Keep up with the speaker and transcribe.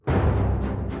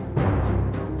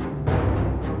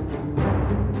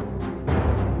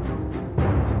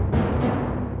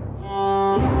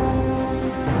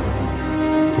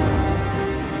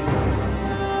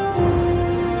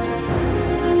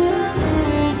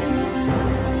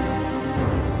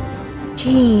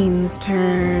Keen's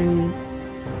Turn,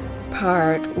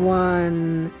 Part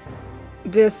 1,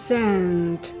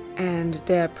 Descent and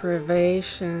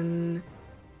Deprivation.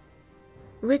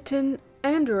 Written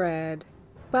and read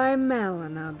by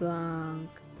Melina Blanc.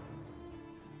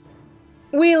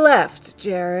 We left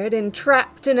Jared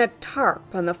entrapped in a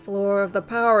tarp on the floor of the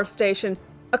power station,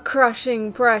 a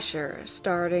crushing pressure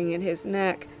starting in his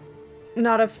neck,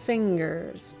 not of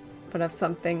fingers, but of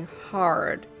something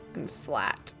hard and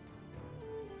flat.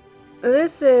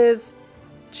 This is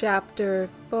Chapter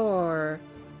 4,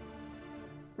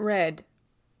 Red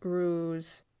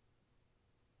Ruse.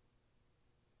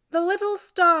 The little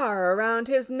star around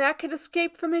his neck had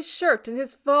escaped from his shirt in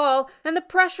his fall, and the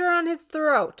pressure on his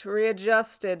throat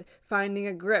readjusted, finding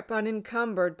a grip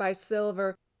unencumbered by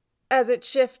silver. As it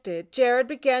shifted, Jared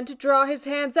began to draw his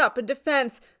hands up in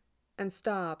defense, and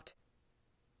stopped.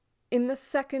 In the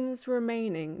seconds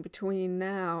remaining between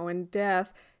now and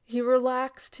death, he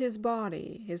relaxed his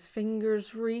body, his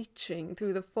fingers reaching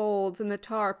through the folds in the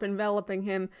tarp enveloping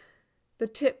him. The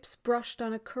tips brushed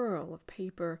on a curl of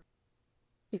paper.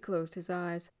 He closed his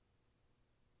eyes.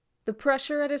 The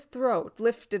pressure at his throat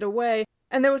lifted away,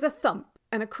 and there was a thump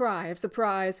and a cry of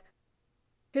surprise.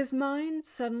 His mind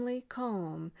suddenly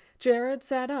calm, Jared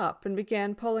sat up and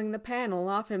began pulling the panel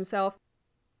off himself.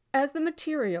 As the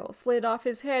material slid off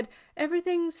his head,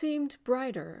 everything seemed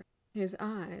brighter, his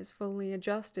eyes fully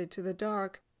adjusted to the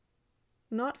dark.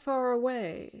 Not far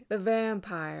away, the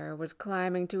vampire was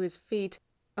climbing to his feet,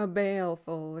 a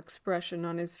baleful expression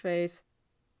on his face.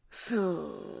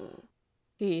 "So,"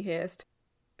 he hissed,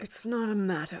 "it's not a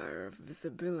matter of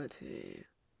visibility."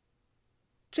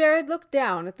 Jared looked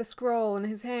down at the scroll in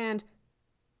his hand.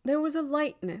 There was a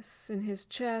lightness in his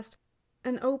chest,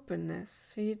 an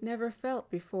openness he'd never felt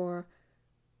before.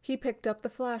 He picked up the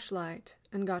flashlight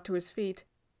and got to his feet.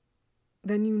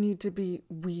 "Then you need to be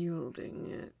wielding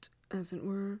it, as it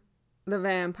were," the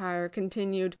vampire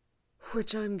continued,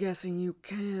 "which I'm guessing you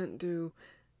can't do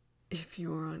if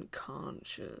you're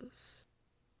unconscious."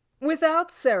 Without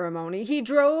ceremony, he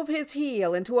drove his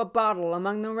heel into a bottle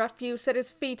among the refuse at his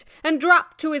feet and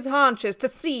dropped to his haunches to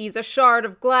seize a shard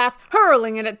of glass,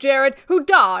 hurling it at Jared, who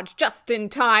dodged just in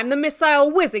time, the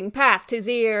missile whizzing past his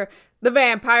ear. The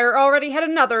vampire already had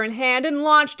another in hand and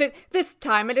launched it, this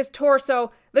time at his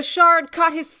torso. The shard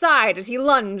caught his side as he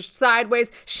lunged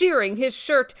sideways, shearing his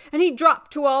shirt, and he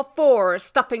dropped to all fours,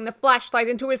 stuffing the flashlight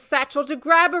into his satchel to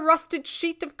grab a rusted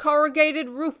sheet of corrugated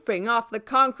roofing off the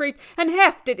concrete and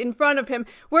heft it in front of him,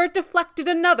 where it deflected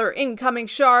another incoming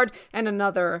shard and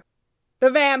another. The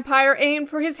vampire aimed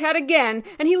for his head again,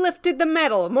 and he lifted the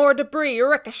metal, more debris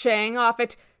ricocheting off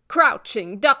it.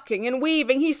 Crouching, ducking, and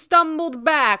weaving, he stumbled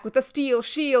back with the steel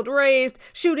shield raised,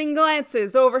 shooting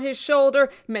glances over his shoulder,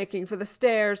 making for the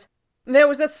stairs. There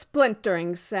was a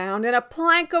splintering sound, and a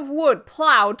plank of wood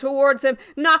plowed towards him,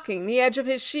 knocking the edge of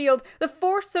his shield, the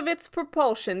force of its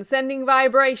propulsion sending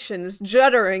vibrations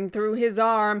juddering through his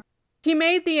arm. He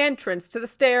made the entrance to the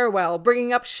stairwell,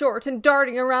 bringing up short and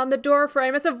darting around the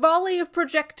doorframe as a volley of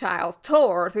projectiles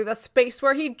tore through the space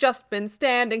where he'd just been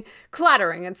standing,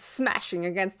 clattering and smashing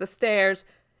against the stairs.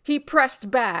 He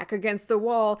pressed back against the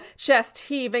wall, chest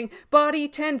heaving, body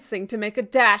tensing to make a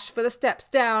dash for the steps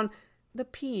down. The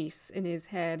peace in his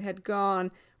head had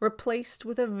gone, replaced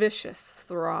with a vicious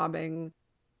throbbing.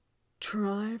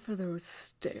 "Try for those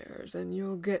stairs and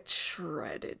you'll get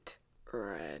shredded,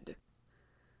 Red."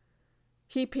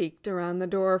 He peeked around the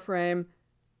doorframe.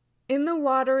 In the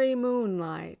watery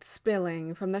moonlight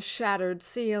spilling from the shattered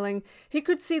ceiling, he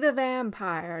could see the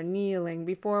vampire kneeling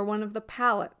before one of the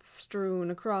pallets strewn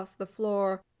across the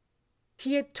floor.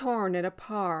 He had torn it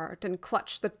apart and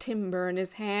clutched the timber in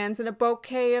his hands in a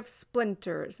bouquet of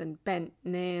splinters and bent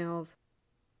nails.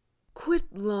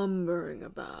 "Quit lumbering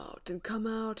about and come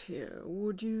out here,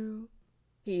 would you?"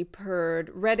 he purred,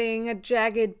 readying a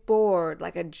jagged board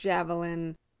like a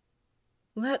javelin.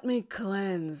 "Let me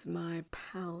cleanse my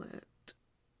palate."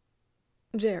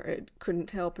 Jared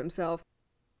couldn't help himself.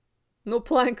 "No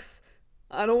planks.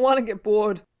 I don't want to get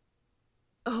bored."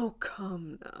 "Oh,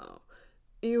 come now.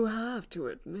 You have to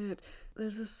admit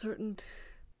there's a certain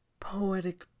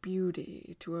poetic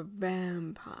beauty to a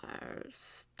vampire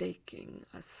staking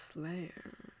a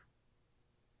slayer."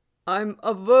 "I'm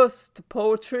averse to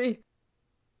poetry."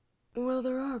 "Well,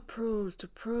 there are pros to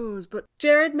pros, but—"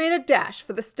 Jared made a dash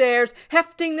for the stairs,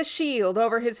 hefting the shield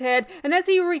over his head, and as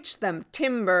he reached them,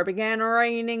 timber began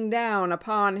raining down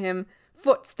upon him.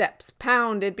 Footsteps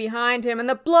pounded behind him, and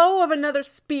the blow of another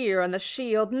spear on the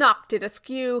shield knocked it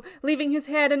askew, leaving his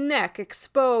head and neck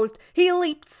exposed. He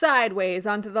leaped sideways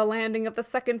onto the landing of the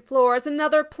second floor as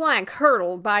another plank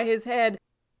hurtled by his head.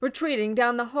 Retreating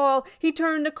down the hall, he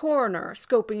turned a corner,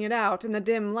 scoping it out in the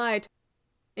dim light.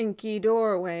 Inky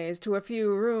doorways to a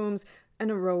few rooms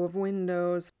and a row of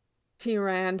windows. He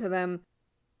ran to them.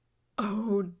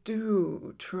 "Oh,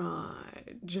 do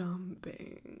try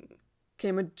jumping,"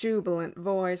 came a jubilant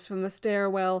voice from the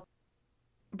stairwell.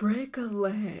 "Break a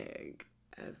leg,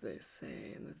 as they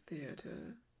say in the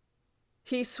theater."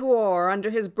 He swore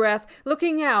under his breath,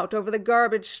 looking out over the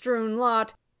garbage-strewn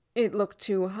lot. It looked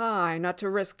too high not to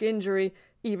risk injury,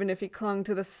 even if he clung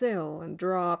to the sill and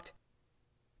dropped.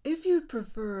 "If you'd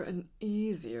prefer an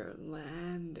easier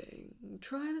landing,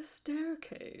 try the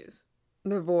staircase,"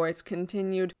 the voice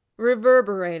continued,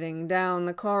 reverberating down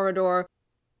the corridor.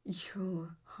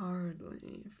 "You'll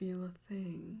hardly feel a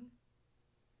thing."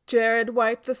 Jared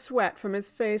wiped the sweat from his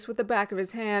face with the back of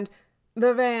his hand.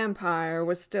 The vampire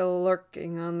was still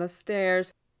lurking on the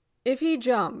stairs. If he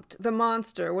jumped, the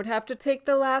monster would have to take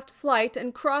the last flight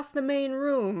and cross the main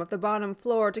room of the bottom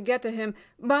floor to get to him,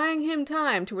 buying him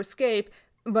time to escape.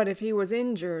 But if he was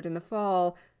injured in the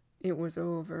fall, it was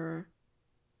over.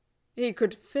 He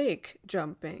could fake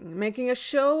jumping, making a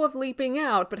show of leaping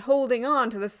out but holding on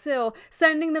to the sill,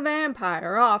 sending the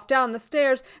vampire off down the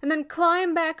stairs, and then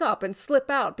climb back up and slip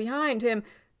out behind him.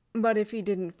 But if he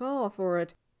didn't fall for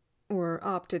it, or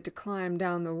opted to climb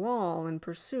down the wall in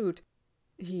pursuit,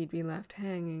 he'd be left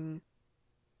hanging.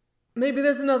 "Maybe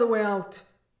there's another way out."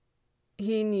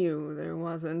 He knew there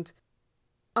wasn't.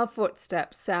 A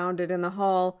footstep sounded in the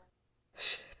hall.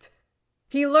 Shit.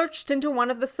 He lurched into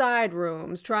one of the side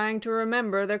rooms, trying to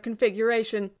remember their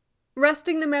configuration.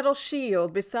 Resting the metal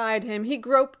shield beside him, he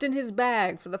groped in his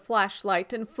bag for the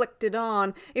flashlight and flicked it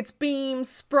on, its beam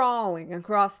sprawling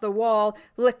across the wall,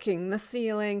 licking the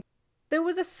ceiling. There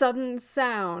was a sudden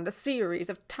sound, a series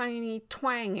of tiny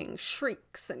twanging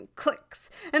shrieks and clicks,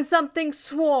 and something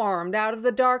swarmed out of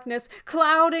the darkness,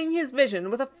 clouding his vision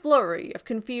with a flurry of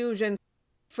confusion.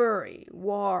 Furry,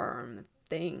 warm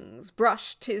things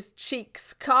brushed his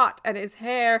cheeks, caught at his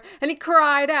hair, and he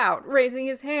cried out, raising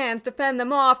his hands to fend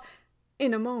them off.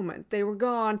 In a moment they were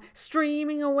gone,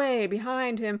 streaming away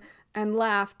behind him, and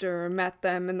laughter met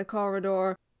them in the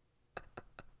corridor.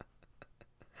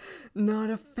 "Not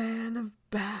a fan of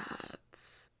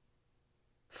bats."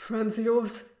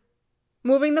 "Francios."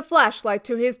 Moving the flashlight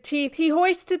to his teeth, he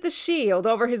hoisted the shield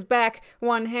over his back,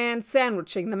 one hand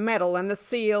sandwiching the metal and the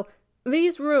seal.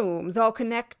 These rooms, all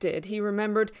connected, he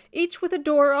remembered, each with a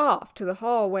door off to the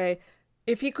hallway.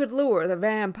 If he could lure the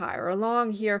vampire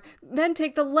along here, then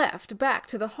take the left back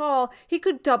to the hall, he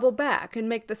could double back and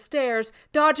make the stairs,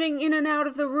 dodging in and out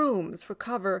of the rooms for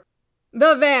cover.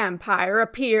 The vampire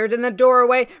appeared in the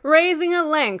doorway, raising a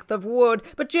length of wood,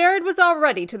 but Jared was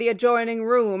already to the adjoining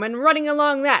room and running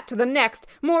along that to the next,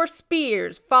 more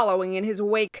spears following in his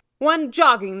wake, one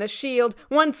jogging the shield,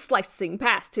 one slicing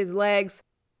past his legs.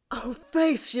 "Oh,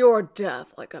 face your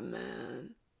death like a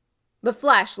man." The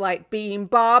flashlight beam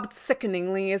bobbed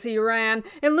sickeningly as he ran,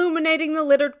 illuminating the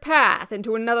littered path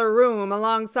into another room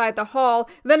alongside the hall,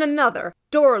 then another,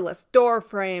 doorless door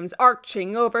frames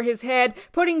arching over his head,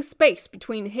 putting space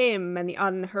between him and the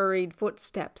unhurried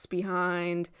footsteps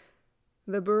behind.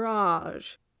 The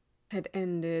barrage had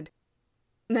ended.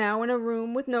 Now in a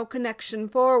room with no connection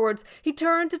forwards, he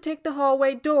turned to take the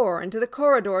hallway door into the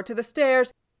corridor to the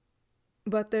stairs.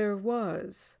 But there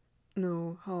was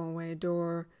no hallway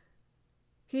door.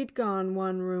 He'd gone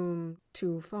one room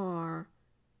too far.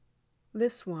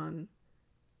 This one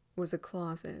was a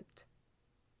closet.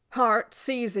 Heart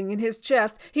seizing in his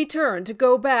chest, he turned to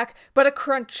go back, but a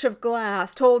crunch of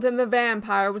glass told him the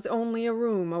vampire was only a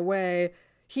room away.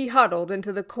 He huddled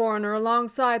into the corner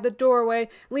alongside the doorway,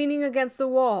 leaning against the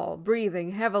wall,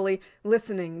 breathing heavily,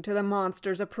 listening to the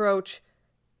monster's approach.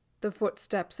 The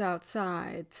footsteps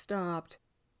outside stopped.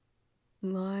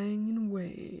 "Lying in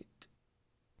wait.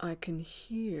 I can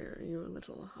hear your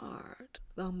little heart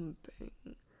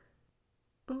thumping.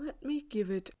 Let me give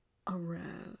it a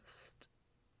rest."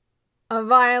 A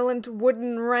violent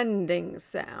wooden rending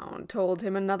sound told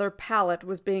him another pallet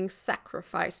was being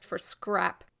sacrificed for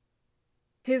scrap.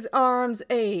 His arms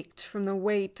ached from the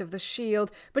weight of the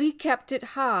shield, but he kept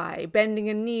it high, bending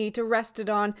a knee to rest it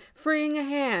on, freeing a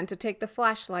hand to take the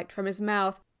flashlight from his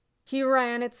mouth. He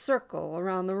ran its circle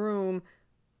around the room.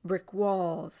 Brick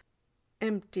walls,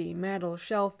 empty metal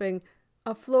shelving,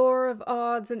 a floor of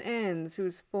odds and ends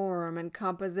whose form and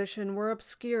composition were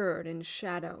obscured in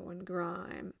shadow and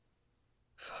grime.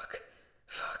 Fuck,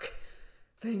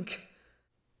 think.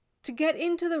 To get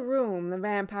into the room, the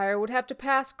vampire would have to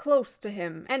pass close to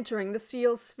him, entering the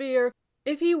seal's sphere.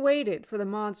 If he waited for the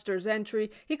monster's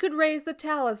entry, he could raise the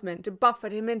talisman to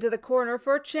buffet him into the corner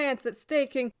for a chance at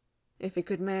staking. if he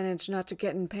could manage not to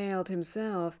get impaled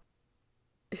himself.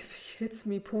 If he hits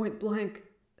me point blank,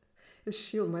 his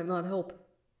shield might not help.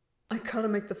 I gotta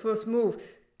make the first move,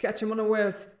 catch him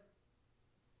unawares.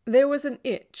 There was an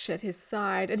itch at his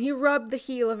side, and he rubbed the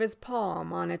heel of his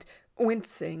palm on it,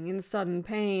 wincing in sudden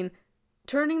pain.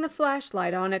 Turning the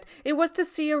flashlight on it, it was to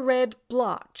see a red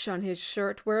blotch on his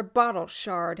shirt where a bottle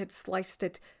shard had sliced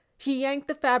it. He yanked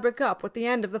the fabric up with the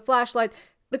end of the flashlight.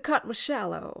 The cut was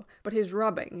shallow, but his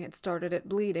rubbing had started it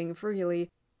bleeding freely.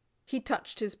 He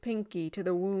touched his pinky to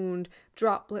the wound,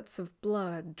 droplets of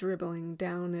blood dribbling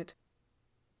down it.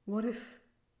 What if...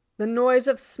 The noise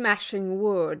of smashing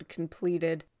wood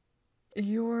completed.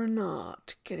 You're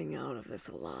not getting out of this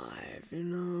alive, you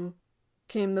know,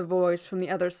 came the voice from the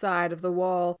other side of the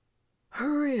wall.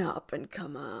 Hurry up and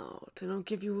come out, and I'll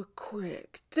give you a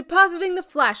quick... Depositing the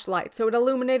flashlight so it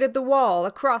illuminated the wall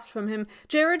across from him,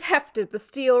 Jared hefted the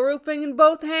steel roofing in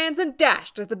both hands and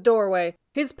dashed at the doorway.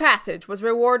 His passage was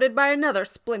rewarded by another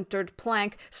splintered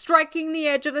plank, striking the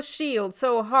edge of the shield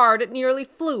so hard it nearly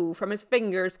flew from his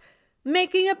fingers.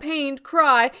 Making a pained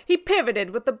cry, he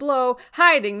pivoted with the blow,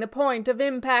 hiding the point of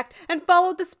impact, and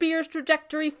followed the spear's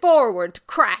trajectory forward to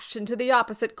crash into the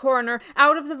opposite corner,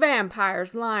 out of the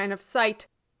vampire's line of sight.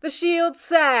 The shield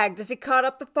sagged as he caught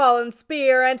up the fallen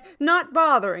spear and, not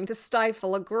bothering to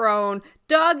stifle a groan,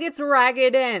 dug its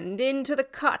ragged end into the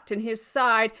cut in his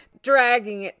side,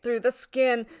 dragging it through the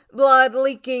skin, blood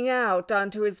leaking out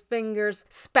onto his fingers,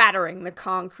 spattering the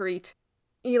concrete.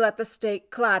 He let the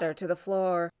stake clatter to the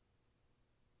floor.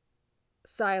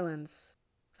 Silence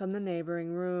from the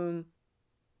neighboring room.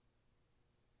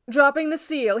 Dropping the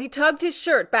seal, he tugged his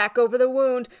shirt back over the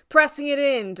wound, pressing it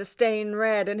in to stain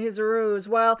red in his ruse,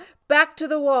 while, back to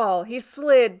the wall, he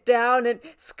slid down it,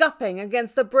 scuffing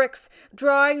against the bricks,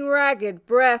 drawing ragged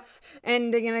breaths,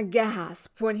 ending in a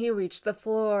gasp when he reached the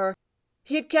floor.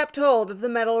 He had kept hold of the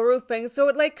metal roofing, so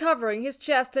it lay covering his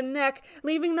chest and neck,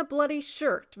 leaving the bloody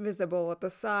shirt visible at the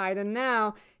side, and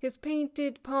now, his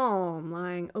painted palm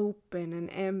lying open and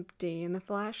empty in the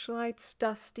flashlight's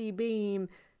dusty beam,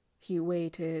 he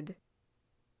waited.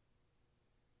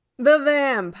 The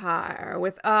vampire,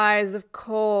 with eyes of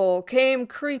coal, came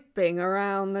creeping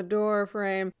around the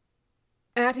doorframe.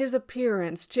 At his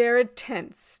appearance, Jared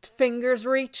tensed, fingers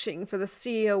reaching for the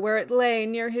seal where it lay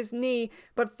near his knee,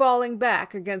 but falling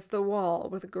back against the wall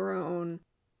with a groan.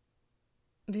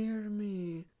 Dear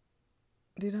me,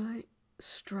 did I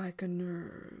strike a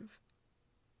nerve?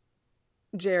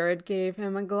 Jared gave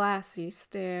him a glassy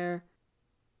stare.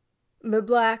 The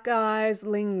black eyes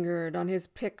lingered on his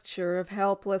picture of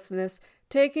helplessness,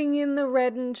 taking in the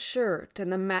reddened shirt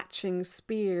and the matching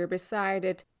spear beside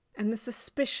it, and the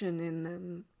suspicion in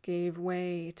them gave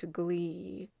way to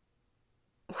glee.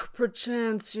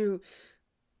 Perchance you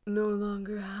no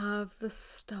longer have the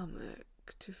stomach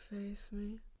to face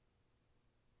me?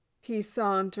 He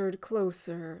sauntered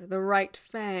closer, the right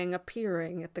fang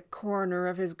appearing at the corner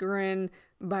of his grin,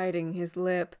 biting his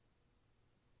lip.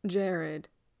 Jared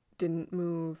didn't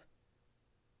move.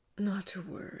 Not to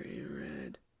worry,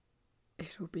 Red.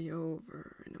 It'll be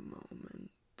over in a moment.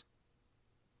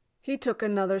 He took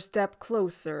another step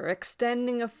closer,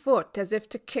 extending a foot as if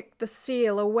to kick the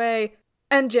seal away,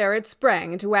 and Jared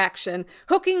sprang into action.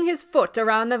 Hooking his foot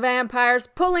around the vampire's,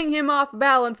 pulling him off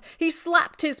balance, he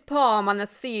slapped his palm on the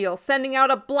seal, sending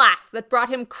out a blast that brought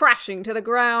him crashing to the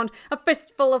ground, a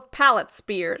fistful of pallet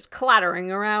spears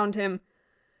clattering around him.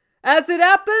 "As it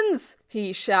happens,"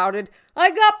 he shouted, "I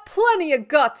got plenty of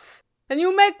guts, and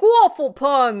you make waffle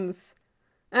puns."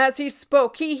 As he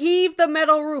spoke, he heaved the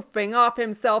metal roofing off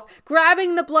himself,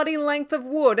 grabbing the bloody length of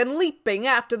wood and leaping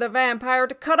after the vampire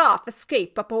to cut off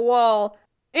escape up a wall.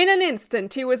 In an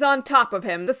instant he was on top of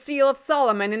him, the seal of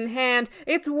Solomon in hand,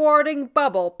 its warding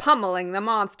bubble pummeling the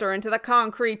monster into the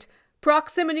concrete.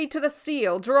 Proximity to the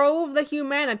seal drove the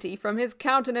humanity from his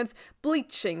countenance,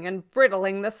 bleaching and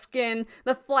brittling the skin,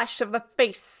 the flesh of the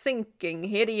face sinking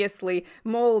hideously,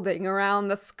 molding around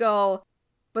the skull.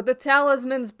 But the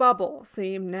talisman's bubble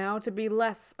seemed now to be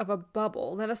less of a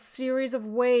bubble than a series of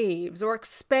waves or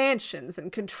expansions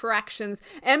and contractions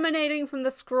emanating from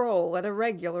the scroll at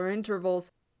irregular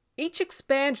intervals. Each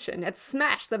expansion had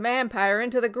smashed the vampire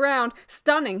into the ground,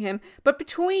 stunning him, but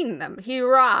between them he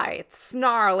writhed,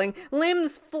 snarling,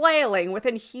 limbs flailing with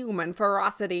inhuman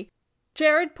ferocity.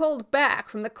 Jared pulled back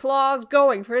from the claws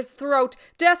going for his throat,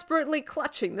 desperately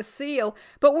clutching the seal,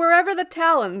 but wherever the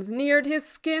talons neared his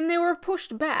skin, they were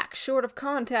pushed back short of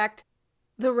contact.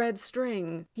 The red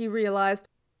string, he realized.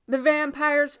 The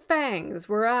vampire's fangs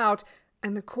were out,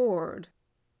 and the cord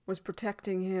was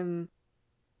protecting him.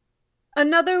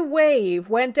 Another wave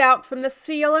went out from the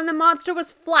seal, and the monster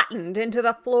was flattened into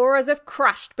the floor as if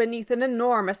crushed beneath an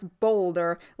enormous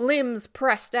boulder, limbs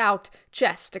pressed out,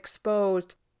 chest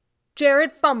exposed.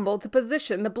 Jared fumbled to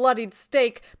position the bloodied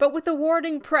stake, but with the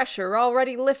warding pressure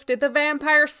already lifted, the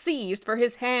vampire seized for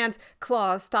his hands,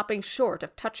 claws stopping short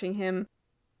of touching him.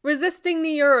 Resisting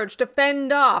the urge to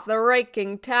fend off the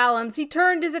raking talons, he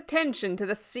turned his attention to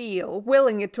the seal,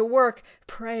 willing it to work,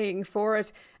 praying for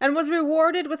it, and was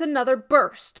rewarded with another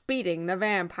burst, beating the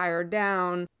vampire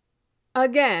down.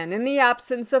 Again, in the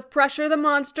absence of pressure, the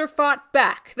monster fought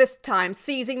back, this time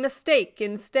seizing the stake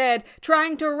instead,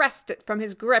 trying to wrest it from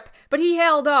his grip, but he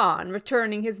held on,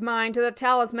 returning his mind to the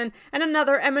talisman, and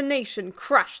another emanation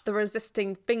crushed the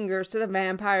resisting fingers to the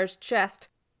vampire's chest.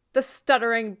 The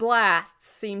stuttering blasts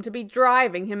seemed to be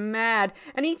driving him mad,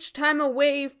 and each time a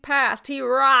wave passed, he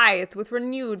writhed with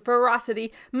renewed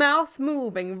ferocity, mouth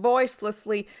moving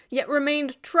voicelessly, yet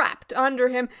remained trapped under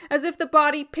him, as if the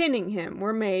body pinning him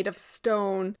were made of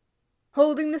stone.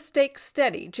 Holding the stake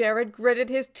steady, Jared gritted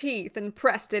his teeth and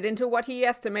pressed it into what he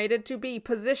estimated to be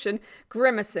position,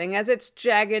 grimacing as its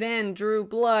jagged end drew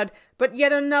blood, but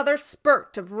yet another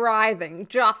spurt of writhing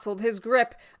jostled his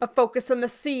grip, a focus on the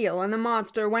seal, and the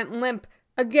monster went limp.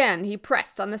 Again he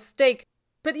pressed on the stake,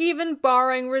 but even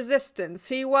barring resistance,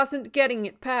 he wasn't getting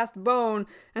it past bone,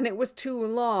 and it was too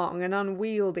long and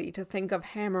unwieldy to think of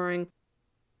hammering.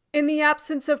 In the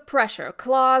absence of pressure,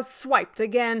 claws swiped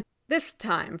again, this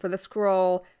time for the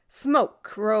scroll.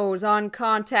 Smoke rose on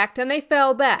contact, and they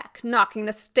fell back, knocking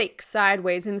the stake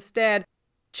sideways instead.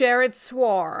 Jared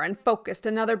swore and focused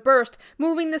another burst,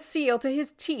 moving the seal to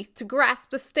his teeth to grasp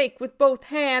the stake with both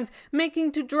hands,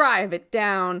 making to drive it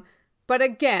down. But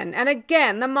again and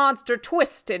again the monster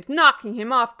twisted, knocking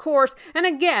him off course, and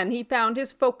again he found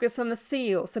his focus on the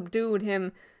seal subdued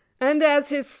him. And as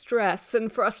his stress and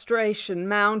frustration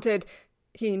mounted,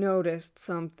 he noticed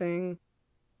something.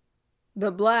 The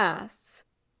blasts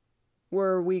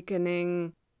were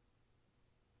weakening.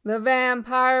 The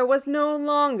vampire was no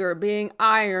longer being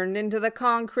ironed into the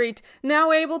concrete,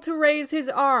 now able to raise his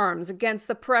arms against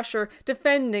the pressure,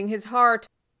 defending his heart.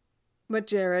 But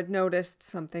Jared noticed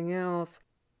something else.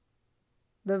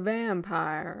 The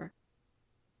vampire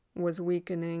was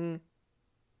weakening.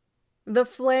 The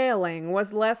flailing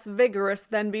was less vigorous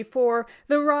than before,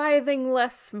 the writhing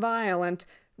less violent.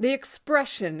 The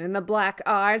expression in the black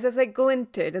eyes as they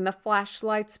glinted in the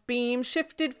flashlight's beam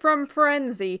shifted from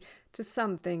frenzy to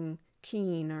something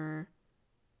keener.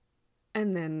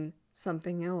 And then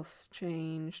something else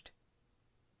changed.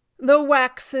 The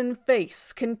waxen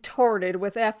face contorted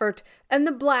with effort, and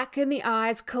the black in the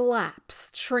eyes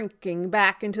collapsed, shrinking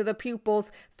back into the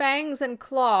pupils, fangs and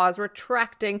claws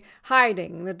retracting,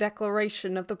 hiding the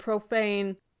declaration of the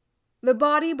profane. The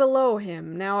body below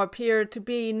him now appeared to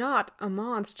be not a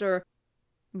monster,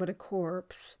 but a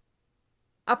corpse.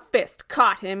 A fist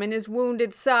caught him in his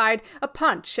wounded side, a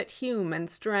punch at human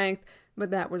strength, but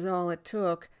that was all it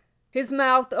took. His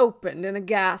mouth opened in a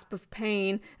gasp of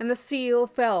pain, and the seal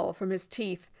fell from his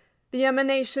teeth. The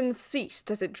emanation ceased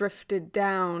as it drifted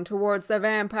down towards the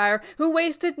vampire, who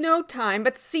wasted no time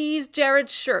but seized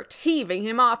Jared's shirt, heaving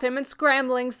him off him and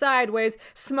scrambling sideways,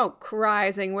 smoke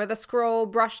rising where the scroll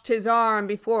brushed his arm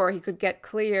before he could get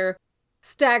clear.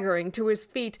 Staggering to his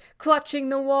feet, clutching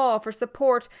the wall for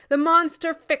support, the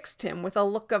monster fixed him with a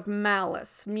look of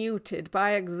malice, muted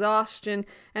by exhaustion,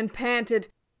 and panted,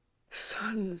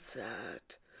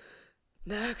 "Sunset.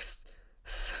 Next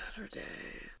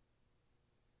Saturday."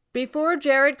 Before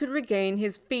Jared could regain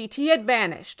his feet, he had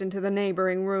vanished into the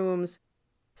neighboring rooms.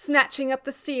 Snatching up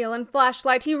the seal and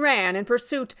flashlight, he ran in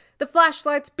pursuit. The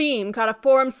flashlight's beam caught a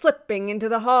form slipping into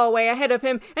the hallway ahead of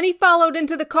him, and he followed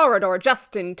into the corridor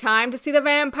just in time to see the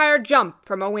vampire jump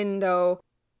from a window.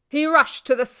 He rushed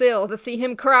to the sill to see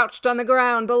him crouched on the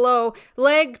ground below,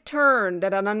 leg turned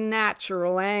at an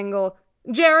unnatural angle.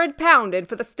 Jared pounded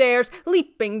for the stairs,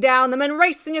 leaping down them and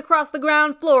racing across the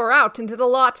ground floor out into the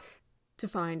lot, to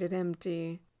find it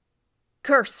empty.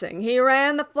 Cursing, he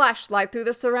ran the flashlight through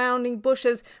the surrounding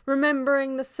bushes,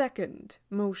 remembering the second,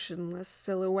 motionless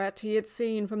silhouette he had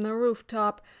seen from the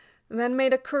rooftop, then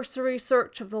made a cursory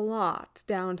search of the lot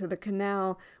down to the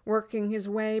canal, working his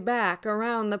way back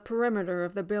around the perimeter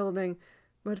of the building,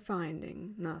 but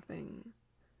finding nothing.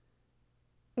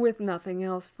 With nothing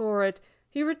else for it,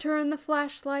 he returned the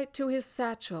flashlight to his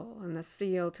satchel and the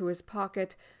seal to his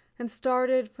pocket, and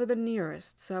started for the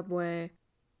nearest subway.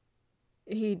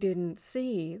 He didn't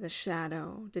see the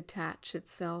shadow detach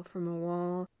itself from a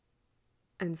wall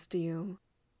and steal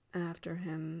after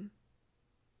him.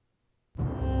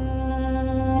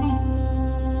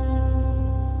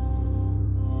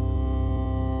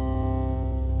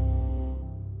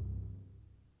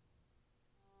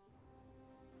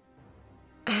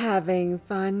 Having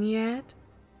fun yet?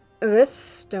 This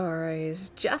story's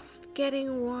just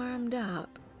getting warmed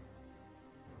up.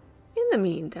 In the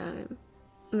meantime,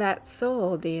 that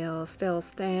soul deal still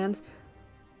stands.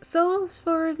 Souls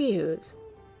for reviews.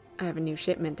 I have a new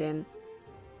shipment in.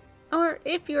 Or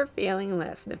if you're feeling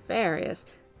less nefarious,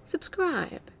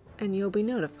 subscribe and you'll be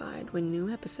notified when new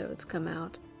episodes come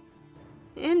out.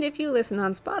 And if you listen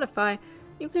on Spotify,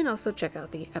 you can also check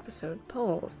out the episode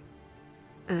polls.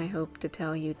 I hope to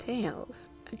tell you tales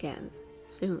again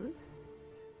soon.